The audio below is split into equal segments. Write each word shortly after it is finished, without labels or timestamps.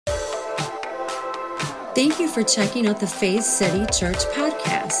Thank you for checking out the Faith City Church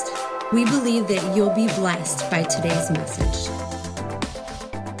podcast. We believe that you'll be blessed by today's message.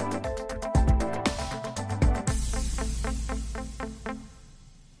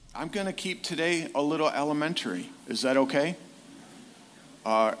 I'm going to keep today a little elementary. Is that okay?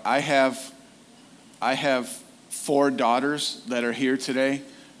 I have 4 daughters that are here today,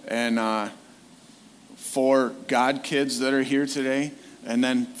 and 4 God kids that are here today, and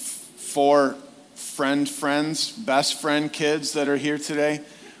then 4 best friend kids that are here today.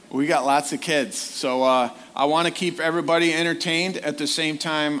 We got lots of kids. So I want to keep everybody entertained. At the same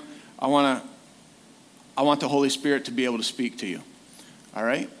time, I want the Holy Spirit to be able to speak to you. All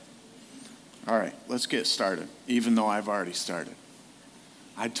right? All right, let's get started, even though I've already started.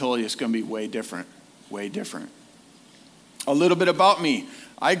 I told you it's going to be way different, way different. A little bit about me.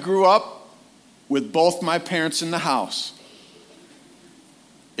 I grew up with both my parents in the house.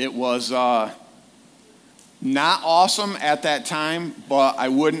 It was not awesome at that time, but I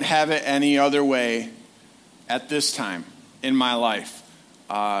wouldn't have it any other way at this time in my life.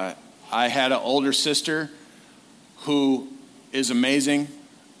 I had an older sister who is amazing,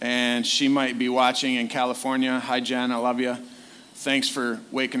 and she might be watching in California. Hi, Jen, I love you. Thanks for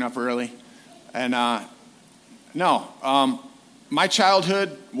waking up early. And my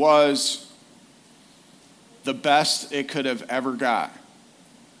childhood was the best it could have ever got.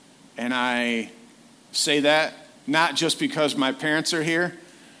 And I say that not just because my parents are here,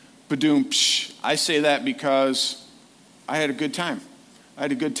 I say that because I had a good time. I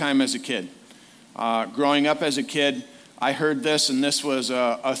had a good time as a kid. Growing up as a kid, I heard this, and this was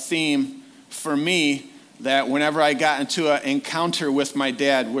a theme for me, that whenever I got into an encounter with my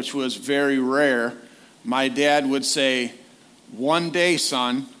dad, which was very rare, my dad would say, "One day,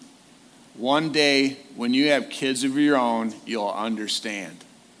 son, one day when you have kids of your own, you'll understand."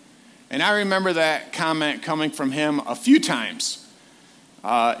 And I remember that comment coming from him a few times.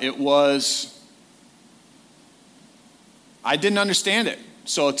 I didn't understand it.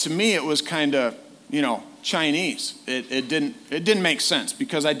 So to me, it was kind of, Chinese. It didn't make sense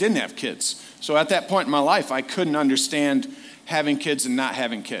because I didn't have kids. So at that point in my life, I couldn't understand having kids and not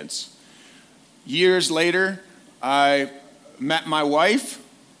having kids. Years later, I met my wife,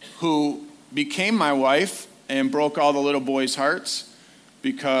 who became my wife and broke all the little boys' hearts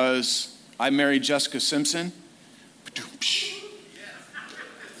because I married Jessica Simpson.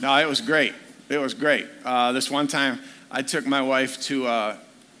 No, it was great. It was great. This one time, I took my wife to a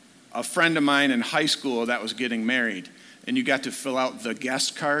friend of mine in high school that was getting married. And you got to fill out the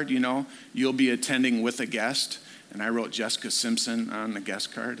guest card, You'll be attending with a guest. And I wrote Jessica Simpson on the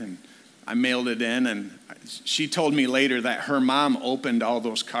guest card, and I mailed it in. And she told me later that her mom opened all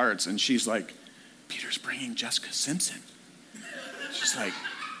those cards, and she's like, "Peter's bringing Jessica Simpson." She's like,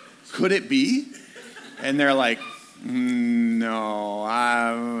 "Could it be?" And they're like, No.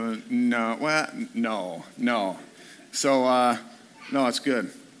 So, no, it's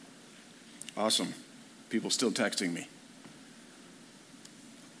good. Awesome. People still texting me.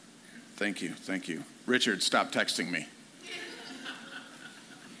 Thank you. Richard, stop texting me.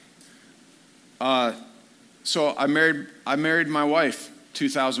 So I married my wife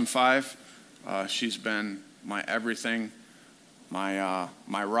 2005. She's been my everything, my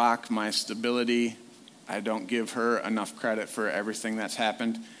rock, my stability. I don't give her enough credit for everything that's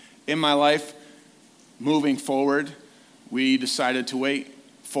happened in my life. Moving forward, we decided to wait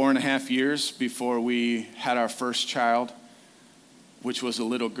 4.5 years before we had our first child, which was a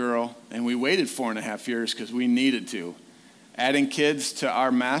little girl. And we waited 4.5 years because we needed to. Adding kids to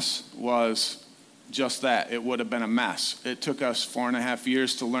our mess was just that. It would have been a mess. It took us 4.5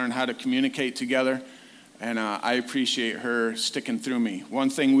 years to learn how to communicate together. And I appreciate her sticking through me.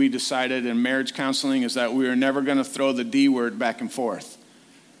 One thing we decided in marriage counseling is that we were never going to throw the D word back and forth.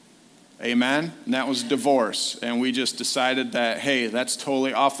 Amen? And that was divorce. And we just decided that, hey, that's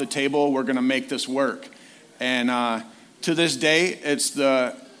totally off the table. We're going to make this work. And to this day, it's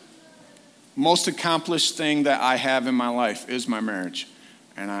the most accomplished thing that I have in my life is my marriage.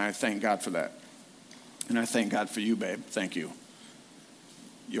 And I thank God for that. And I thank God for you, babe. Thank you.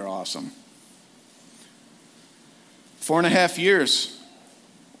 You're awesome. 4.5 years,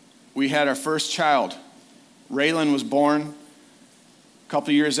 we had our first child. Raylan was born. A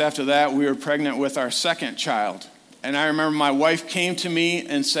couple years after that, we were pregnant with our second child. And I remember my wife came to me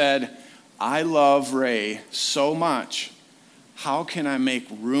and said, "I love Ray so much. How can I make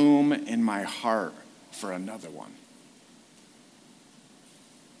room in my heart for another one?"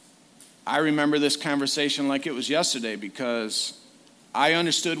 I remember this conversation like it was yesterday because I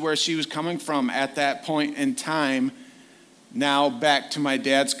understood where she was coming from at that point in time. Now back to my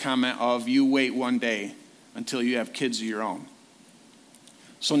dad's comment of, "You wait one day until you have kids of your own.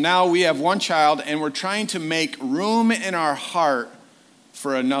 So now we have one child, and we're trying to make room in our heart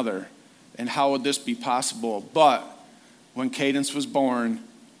for another. And how would this be possible? But when Cadence was born,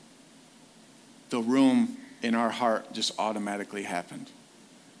 the room in our heart just automatically happened.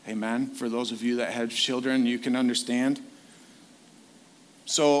 Amen? For those of you that have children, you can understand.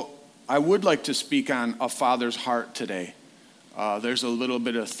 So I would like to speak on a father's heart today. There's a little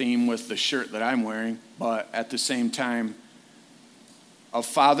bit of theme with the shirt that I'm wearing, but at the same time, a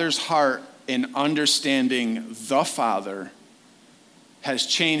father's heart in understanding the Father has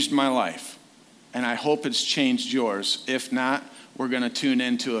changed my life, and I hope it's changed yours. If not, we're going to tune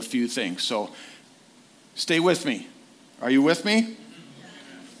into a few things. So stay with me. Are you with me?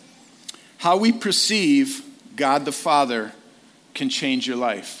 How we perceive God the Father can change your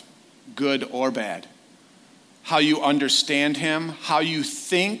life, good or bad. How you understand him, how you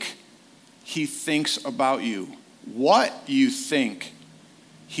think he thinks about you, what you think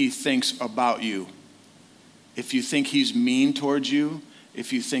he thinks about you. If you think he's mean towards you,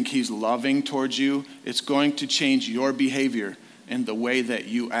 if you think he's loving towards you, it's going to change your behavior and the way that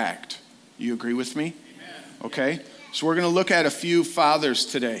you act. You agree with me? Amen. Okay? So we're going to look at a few fathers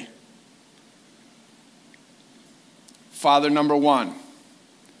today. Father number one.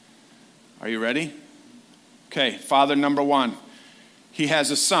 Are you ready? Okay, father number one. He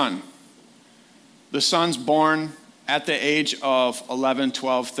has a son. The son's born at the age of 11,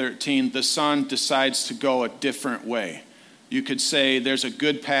 12, 13. The son decides to go a different way. You could say there's a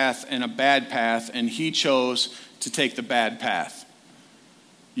good path and a bad path, and he chose to take the bad path.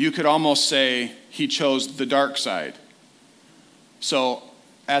 You could almost say he chose the dark side. So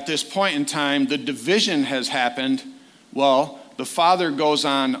at this point in time, the division has happened. Well, the father goes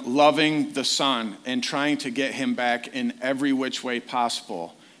on loving the son and trying to get him back in every which way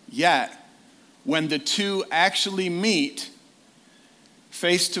possible. Yet, when the two actually meet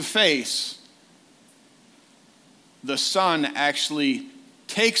face to face, the son actually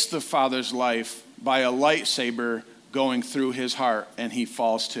takes the father's life by a lightsaber going through his heart, and he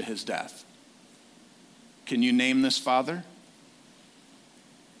falls to his death. Can you name this father?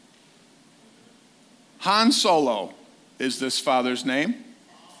 Han Solo is this father's name.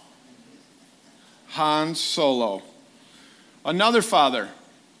 Han Solo. Another father,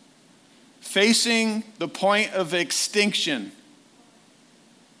 facing the point of extinction,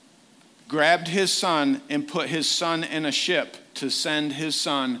 grabbed his son and put his son in a ship to send his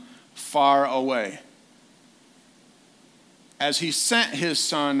son far away. As he sent his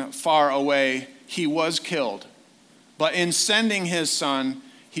son far away, he was killed. But in sending his son,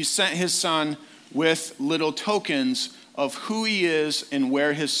 he sent his son with little tokens of who he is and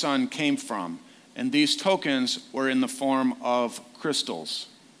where his son came from. And these tokens were in the form of crystals.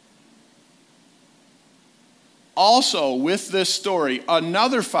 Also, with this story,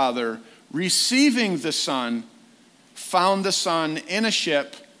 another father receiving the son found the son in a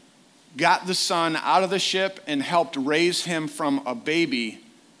ship, got the son out of the ship, and helped raise him from a baby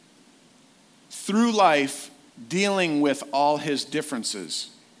through life, dealing with all his differences.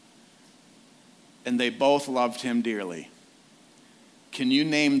 And they both loved him dearly. Can you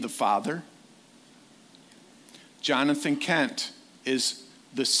name the father? Jonathan Kent is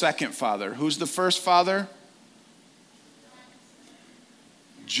the second father. Who's the first father?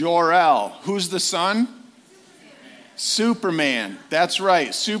 Jor-El. Who's the son? Superman. That's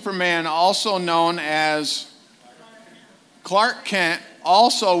right. Superman, also known as Clark Kent,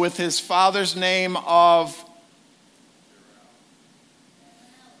 also with his father's name of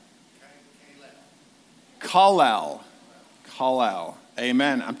Kal-El. Kal-El.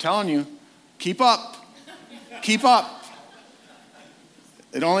 Amen. I'm telling you, keep up. Keep up.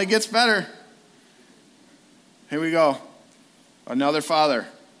 It only gets better. Here we go. Another father.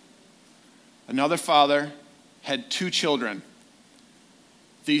 Another father had two children.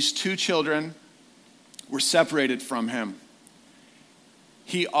 These two children were separated from him.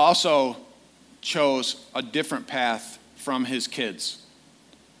 He also chose a different path from his kids.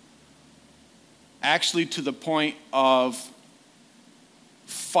 Actually, to the point of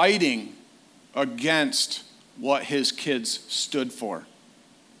fighting against what his kids stood for.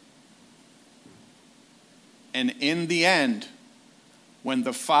 And in the end, when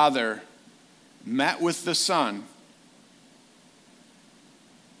the father met with the son,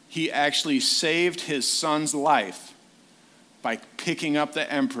 he actually saved his son's life by picking up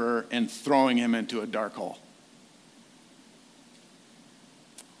the emperor and throwing him into a dark hole.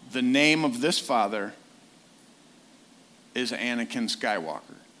 The name of this father is Anakin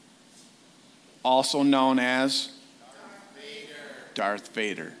Skywalker, also known as Darth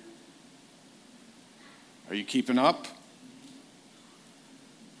Vader. Are you keeping up?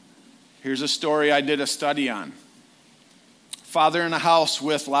 Here's a story I did a study on. Father in a house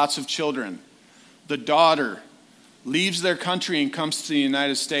with lots of children. The daughter leaves their country and comes to the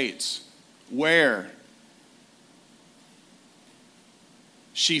United States, where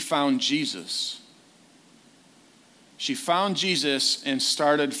she found Jesus. She found Jesus and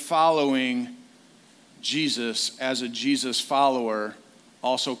started following Jesus as a Jesus follower,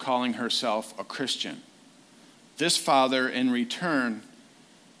 also calling herself a Christian. This father, in return,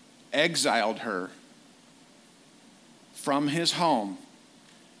 exiled her from his home,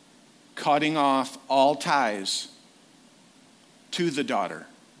 cutting off all ties to the daughter,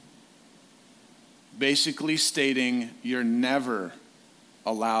 basically stating, you're never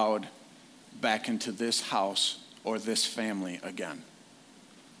allowed back into this house or this family again.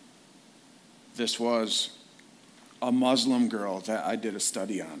 This was a Muslim girl that I did a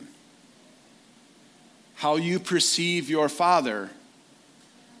study on. How you perceive your father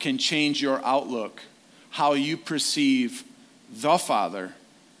can change your outlook. How you perceive the Father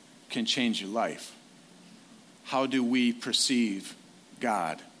can change your life. How do we perceive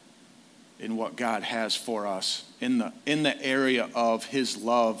God and what God has for us in the area of his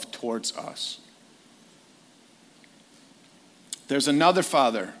love towards us? There's another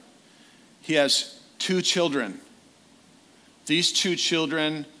father. He has 2 children. These 2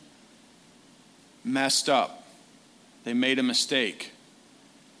 children messed up. They made a mistake.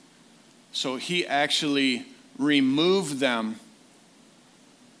 So he actually removed them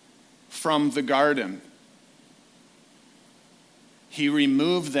from the garden. He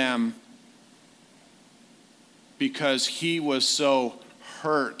removed them because he was so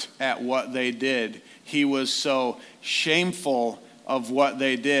hurt at what they did. He was so shameful of what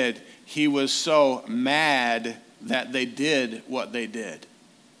they did. He was so mad that they did what they did.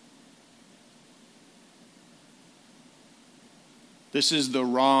 This is the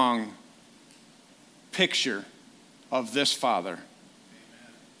wrong picture of this father.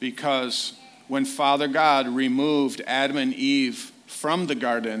 Because when Father God removed Adam and Eve from the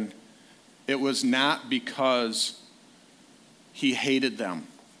garden, it was not because he hated them.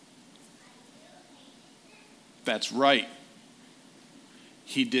 That's right.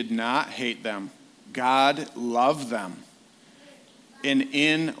 He did not hate them. God loved them. And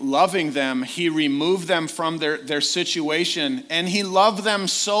in loving them, he removed them from their situation. And he loved them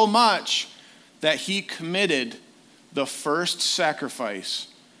so much that he committed the first sacrifice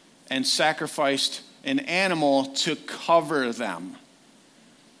and sacrificed an animal to cover them.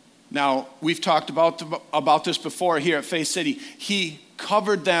 Now, we've talked about this before here at Faith City. He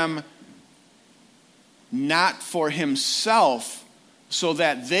covered them not for himself so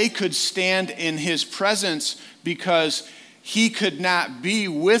that they could stand in his presence, because he could not be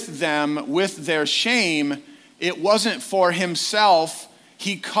with them with their shame. It wasn't for himself.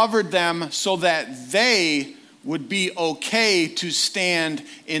 He covered them so that they would be okay to stand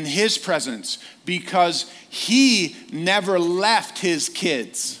in his presence, because he never left his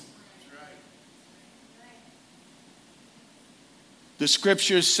kids. The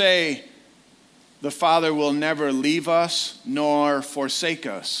scriptures say the Father will never leave us nor forsake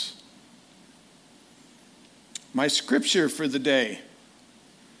us. My scripture for the day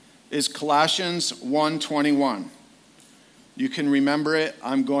is Colossians 1:21. You can remember it.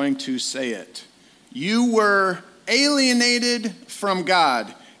 I'm going to say it. You were alienated from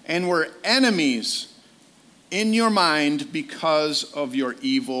God and were enemies in your mind because of your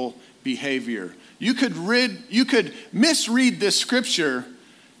evil behavior. You could misread this scripture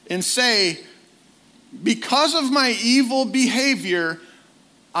and say, because of my evil behavior,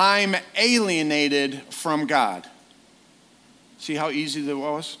 I'm alienated from God. See how easy that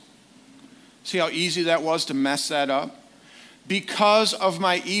was? See how easy that was to mess that up? Because of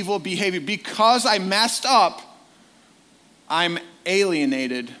my evil behavior, because I messed up, I'm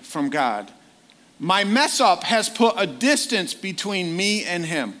alienated from God. My mess up has put a distance between me and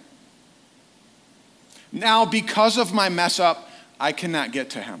him. Now, because of my mess up, I cannot get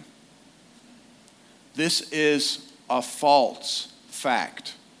to him. This is a false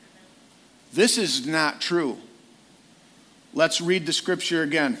fact. This is not true. Let's read the scripture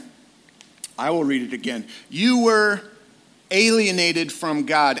again. I will read it again. You were alienated from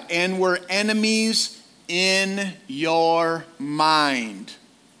God and were enemies in your mind.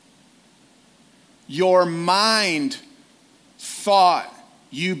 Your mind thought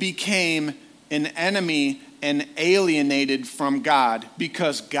you became an enemy and alienated from God,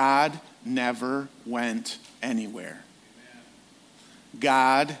 because God never went anywhere.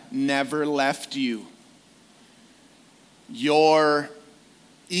 God never left you. Your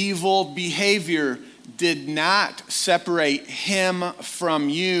evil behavior did not separate him from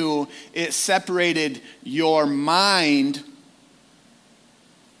you. It separated your mind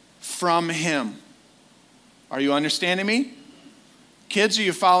from him. Are you understanding me? Kids, are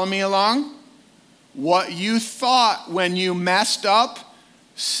you following me along? What you thought when you messed up,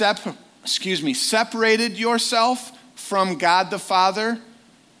 separated yourself from God the Father,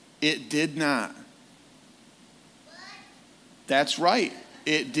 it did not. That's right.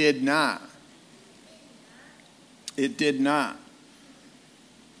 It did not. It did not.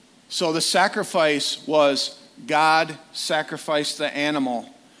 So the sacrifice was God sacrificed the animal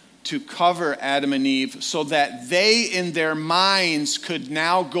to cover Adam and Eve so that they in their minds could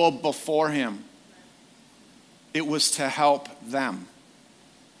now go before him. It was to help them.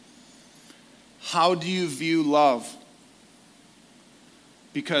 How do you view love?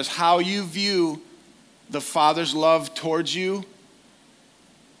 Because how you view the Father's love towards you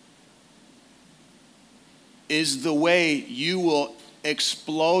is the way you will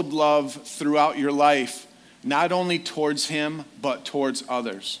explode love throughout your life, not only towards him, but towards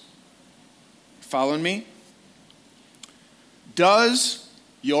others. Following me? Does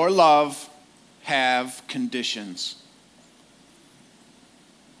your love have conditions?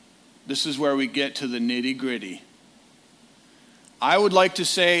 This is where we get to the nitty-gritty. I would like to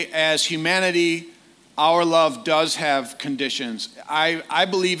say, as humanity, our love does have conditions. I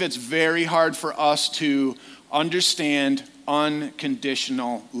believe it's very hard for us to understand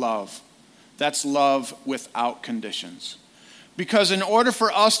unconditional love. That's love without conditions. Because in order for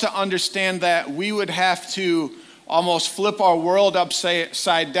us to understand that, we would have to almost flip our world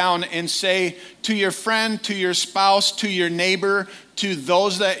upside down and say to your friend, to your spouse, to your neighbor, to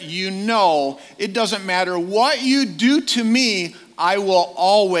those that you know, it doesn't matter what you do to me, I will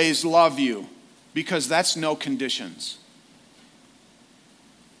always love you. Because that's no conditions.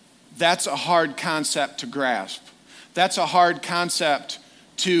 That's a hard concept to grasp. That's a hard concept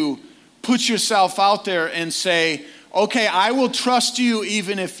to put yourself out there and say, okay, I will trust you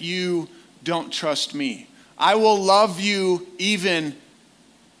even if you don't trust me. I will love you even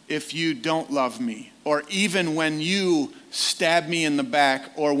if you don't love me. Or even when you stab me in the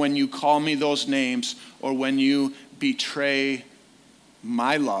back, or when you call me those names, or when you betray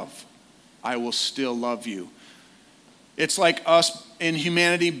my love, I will still love you. It's like us in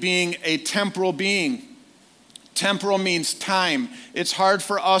humanity being a temporal being. Temporal means time. It's hard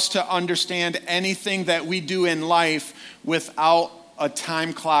for us to understand anything that we do in life without a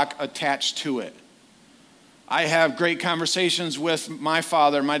time clock attached to it. I have great conversations with my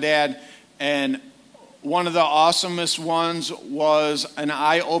father, my dad, and one of the awesomest ones was an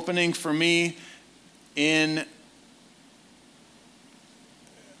eye-opening for me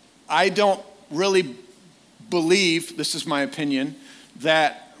I don't really believe, this is my opinion,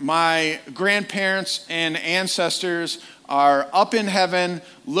 that my grandparents and ancestors are up in heaven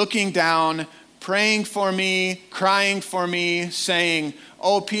looking down, praying for me, crying for me, saying,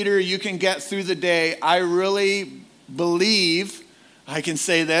 oh, Peter, you can get through the day. I really believe, I can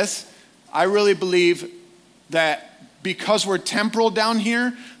say this, I really believe that because we're temporal down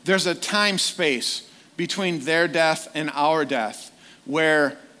here, there's a time space between their death and our death,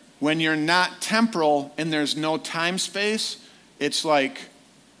 where when you're not temporal and there's no time space, it's like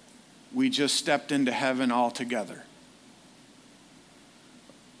we just stepped into heaven altogether.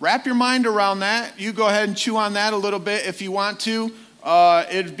 Wrap your mind around that. You go ahead and chew on that a little bit if you want to.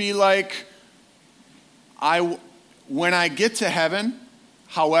 It'd be like when I get to heaven,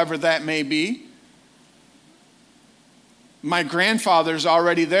 however that may be, my grandfather's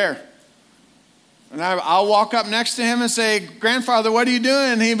already there. And I'll walk up next to him and say, grandfather, what are you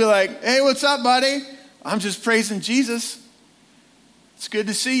doing? And he'd be like, hey, what's up, buddy? I'm just praising Jesus. It's good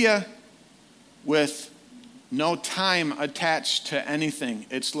to see you. With no time attached to anything.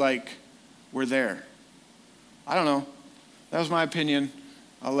 It's like we're there. I don't know. That was my opinion.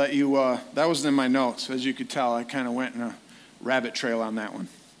 I'll let you, that was in my notes. As you could tell, I kind of went in a rabbit trail on that one.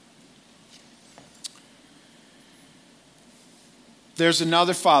 There's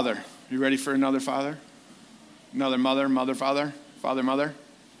another father. You ready for another father? Another mother, father, mother?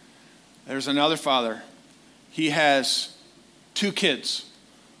 There's another father. He has 2 kids.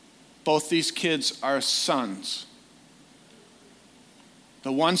 Both these kids are sons.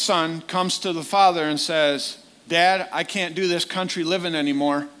 The one son comes to the father and says, Dad, I can't do this country living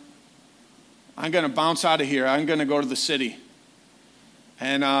anymore. I'm going to bounce out of here. I'm going to go to the city.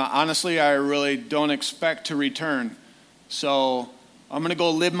 And honestly, I really don't expect to return. So I'm going to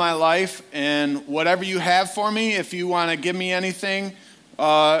go live my life, and whatever you have for me, if you want to give me anything,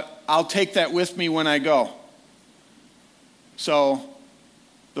 I'll take that with me when I go. So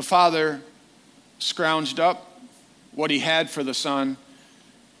the father scrounged up what he had for the son,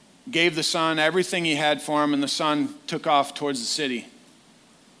 gave the son everything he had for him, and the son took off towards the city,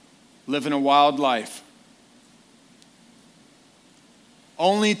 living a wild life,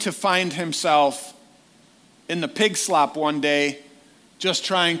 only to find himself in the pig slop one day, just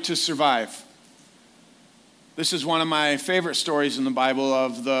trying to survive. This is one of my favorite stories in the Bible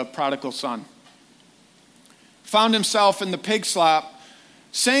of the prodigal son. Found himself in the pig slop,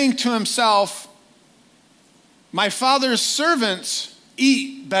 saying to himself, "My father's servants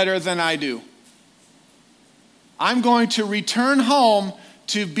eat better than I do. I'm going to return home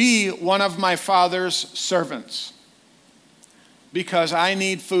to be one of my father's servants because I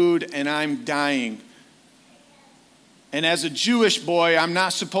need food and I'm dying. And as a Jewish boy, I'm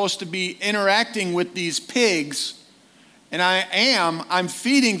not supposed to be interacting with these pigs. And I'm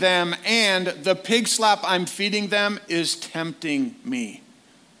feeding them, and the pig slop I'm feeding them is tempting me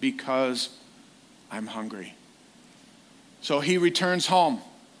because I'm hungry." So he returns home.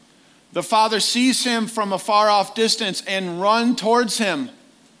 The father sees him from a far off distance and runs towards him,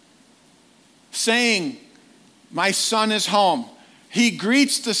 saying, "My son is home." He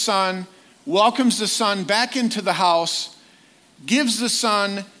greets the son, welcomes the son back into the house, gives the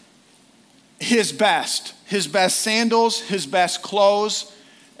son his best sandals, his best clothes,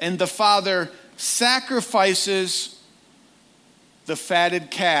 and the father sacrifices the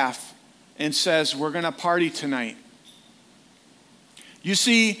fatted calf and says, "We're going to party tonight." You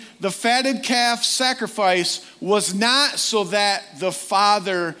see, the fatted calf sacrifice was not so that the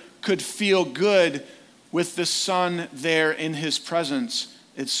father could feel good with the son there in his presence.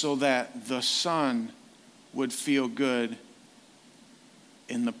 It's so that the son would feel good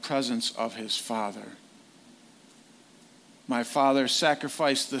in the presence of his father. My father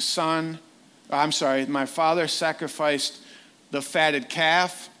sacrificed my father sacrificed the fatted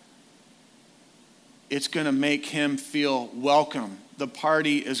calf. It's going to make him feel welcome. The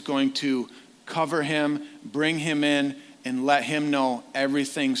party is going to cover him, bring him in, and let him know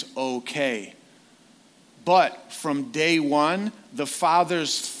everything's okay. But from day one, the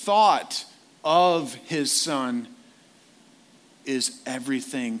father's thought of his son is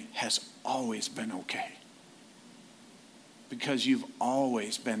everything has always been okay. Because you've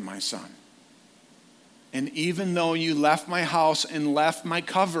always been my son. And even though you left my house and left my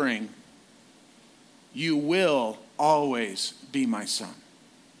covering, you will always be my son.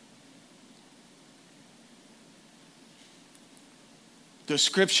 The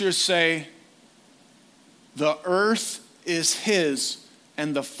scriptures say, the earth is his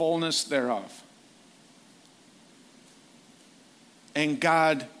and the fullness thereof. And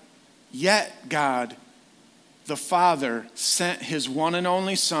God, the Father, sent his one and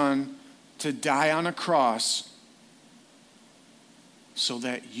only Son to die on a cross so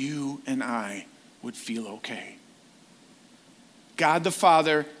that you and I would feel okay. God the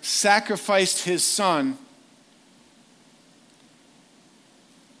Father sacrificed his Son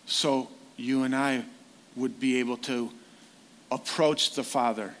so you and I would be able to approach the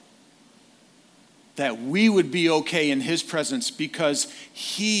Father. That we would be okay in his presence because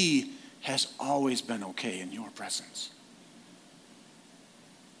he has always been okay in your presence.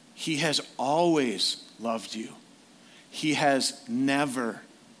 He has always loved you. He has never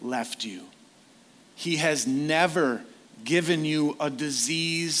left you. He has never given you a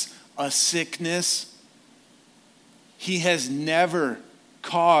disease, a sickness. He has never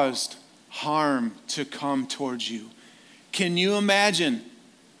caused harm to come towards you. Can you imagine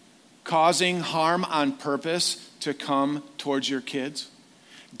causing harm on purpose to come towards your kids?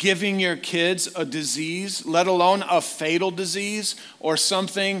 Giving your kids a disease, let alone a fatal disease, or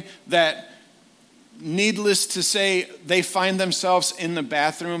something that, needless to say, they find themselves in the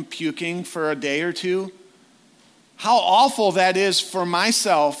bathroom puking for a day or two? How awful that is for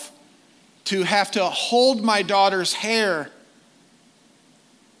myself to have to hold my daughter's hair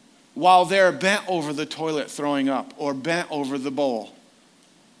while they're bent over the toilet throwing up or bent over the bowl.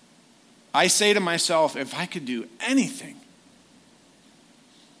 I say to myself, if I could do anything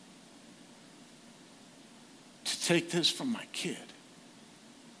to take this from my kid,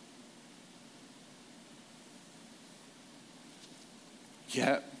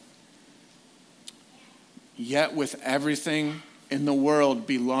 yet with everything in the world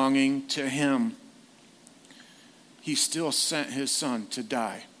belonging to him, he still sent his Son to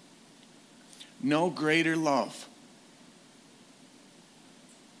die. No greater love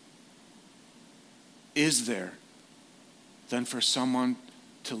is there than for someone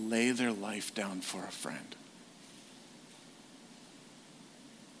to lay their life down for a friend.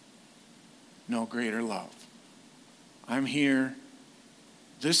 No greater love. I'm here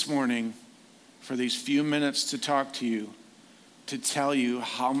this morning for these few minutes to talk to you, to tell you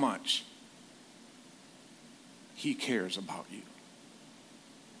how much he cares about you.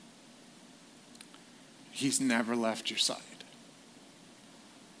 He's never left your side.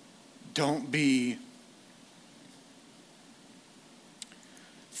 Don't be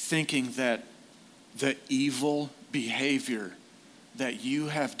thinking that the evil behavior that you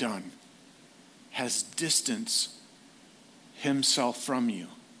have done has distanced himself from you.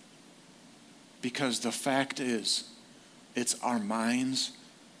 Because the fact is, it's our minds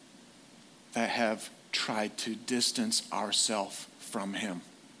that have tried to distance ourselves from him.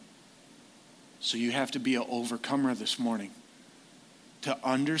 So you have to be an overcomer this morning to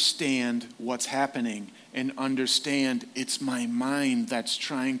understand what's happening and understand it's my mind that's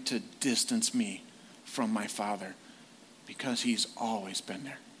trying to distance me from my Father, because he's always been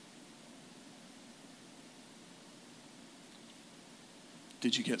there.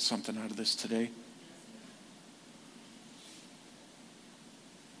 Did you get something out of this today?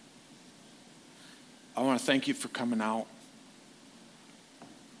 I want to thank you for coming out.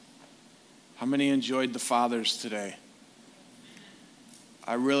 How many enjoyed the fathers today?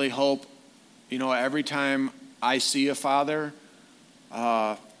 I really hope, every time I see a father,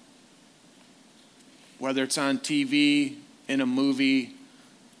 whether it's on TV, in a movie,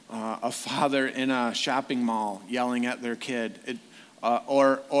 a father in a shopping mall yelling at their kid,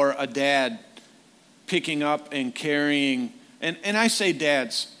 or a dad picking up and carrying, and I say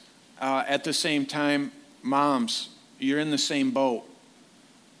dads, at the same time, moms, you're in the same boat.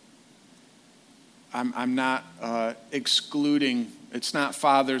 I'm not excluding, it's not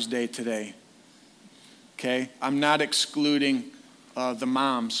Father's Day today, okay? I'm not excluding the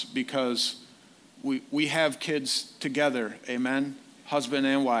moms, because we have kids together, amen? Husband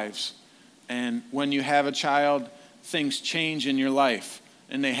and wives. And when you have a child, things change in your life.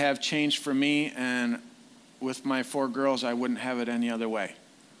 And they have changed for me, and with my 4 girls, I wouldn't have it any other way.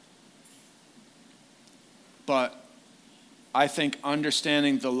 But I think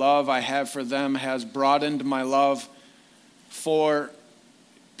understanding the love I have for them has broadened my love for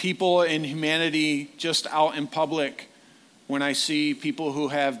people in humanity just out in public. When I see people who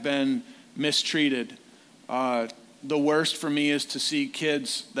have been mistreated, the worst for me is to see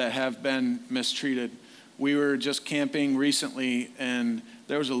kids that have been mistreated. We were just camping recently, and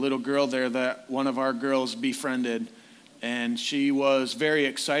there was a little girl there that one of our girls befriended. And she was very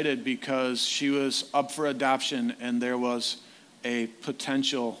excited because she was up for adoption, and there was a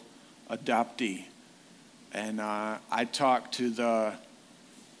potential adoptee. And I talked to the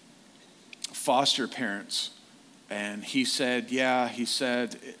foster parents, and he said,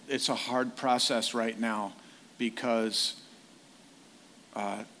 it's a hard process right now because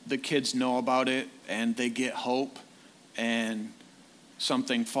the kids know about it, and they get hope, and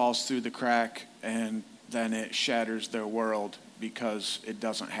something falls through the crack, and then it shatters their world because it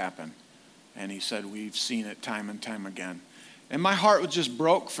doesn't happen. And he said, we've seen it time and time again. And my heart was just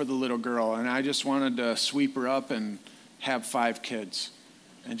broke for the little girl, and I just wanted to sweep her up and have 5 kids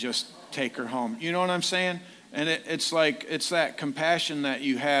and just take her home. You know what I'm saying? And it's that compassion that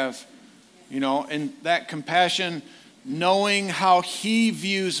you have, and that compassion, knowing how he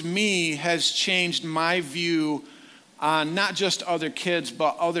views me, has changed my view on not just other kids,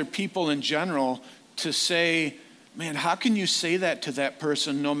 but other people in general, to say, man, how can you say that to that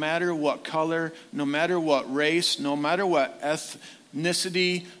person, no matter what color, no matter what race, no matter what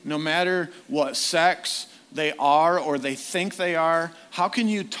ethnicity, no matter what sex they are or they think they are? How can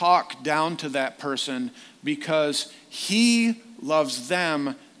you talk down to that person, because he loves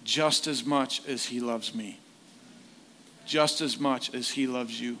them just as much as he loves me, just as much as he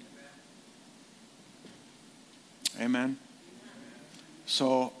loves you? Amen.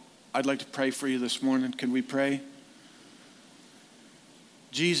 So I'd like to pray for you this morning. Can we pray?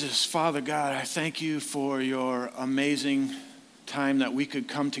 Jesus, Father God, I thank you for your amazing time that we could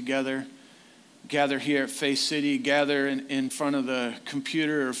come together, gather here at Faith City, gather in front of the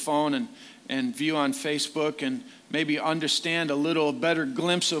computer or phone and view on Facebook, and maybe understand a little better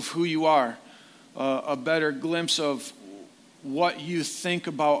glimpse of who you are, a better glimpse of what you think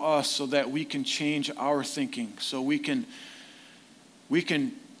about us, so that we can change our thinking, so we can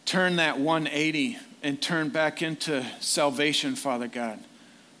turn that 180 and turn back into salvation, Father God,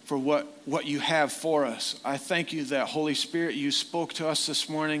 for what you have for us. I thank you that, Holy Spirit, you spoke to us this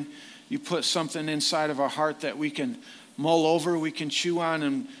morning. You put something inside of our heart that we can mull over, we can chew on,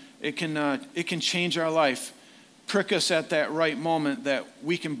 and it can change our life. Prick us at that right moment that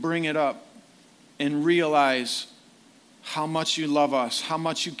we can bring it up and realize how much you love us, how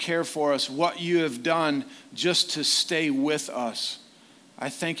much you care for us, what you have done just to stay with us. I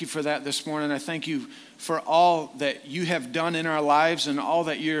thank you for that this morning. I thank you for all that you have done in our lives and all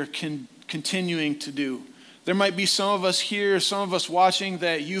that you're continuing to do. There might be some of us here, some of us watching,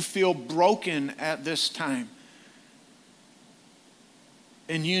 that you feel broken at this time.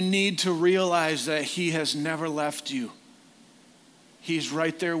 And you need to realize that he has never left you. He's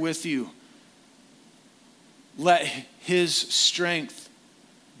right there with you. Let his strength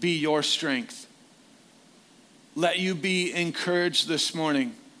be your strength. Let you be encouraged this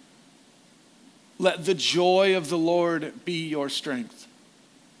morning. Let the joy of the Lord be your strength.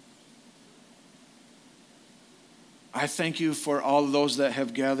 I thank you for all of those that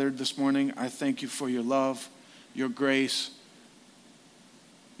have gathered this morning. I thank you for your love, your grace,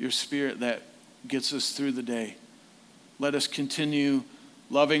 your spirit that gets us through the day. Let us continue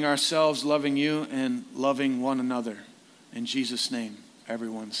loving ourselves, loving you, and loving one another. In Jesus' name,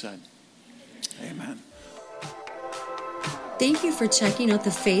 everyone said, amen. Thank you for checking out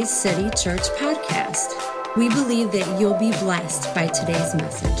the Faith City Church podcast. We believe that you'll be blessed by today's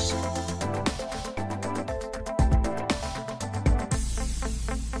message.